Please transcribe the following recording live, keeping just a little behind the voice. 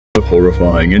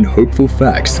Horrifying and hopeful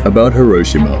facts about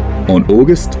Hiroshima. On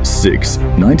August 6,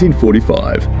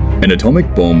 1945, an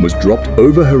atomic bomb was dropped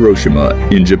over Hiroshima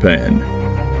in Japan.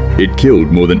 It killed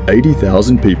more than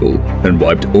 80,000 people and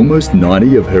wiped almost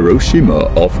 90 of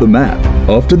Hiroshima off the map.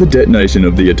 After the detonation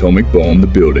of the atomic bomb, the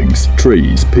buildings,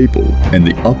 trees, people, and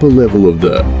the upper level of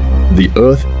the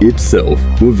Earth itself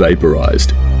were vaporized.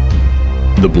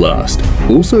 The blast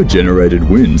also generated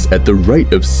winds at the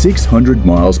rate of 600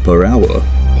 miles per hour,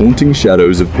 haunting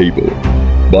shadows of people.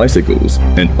 Bicycles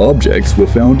and objects were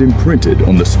found imprinted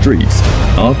on the streets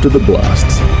after the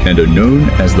blasts and are known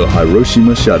as the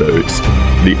Hiroshima Shadows.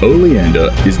 The oleander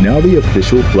is now the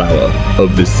official flower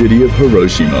of the city of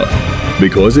Hiroshima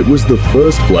because it was the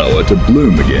first flower to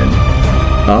bloom again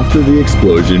after the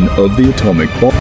explosion of the atomic bomb.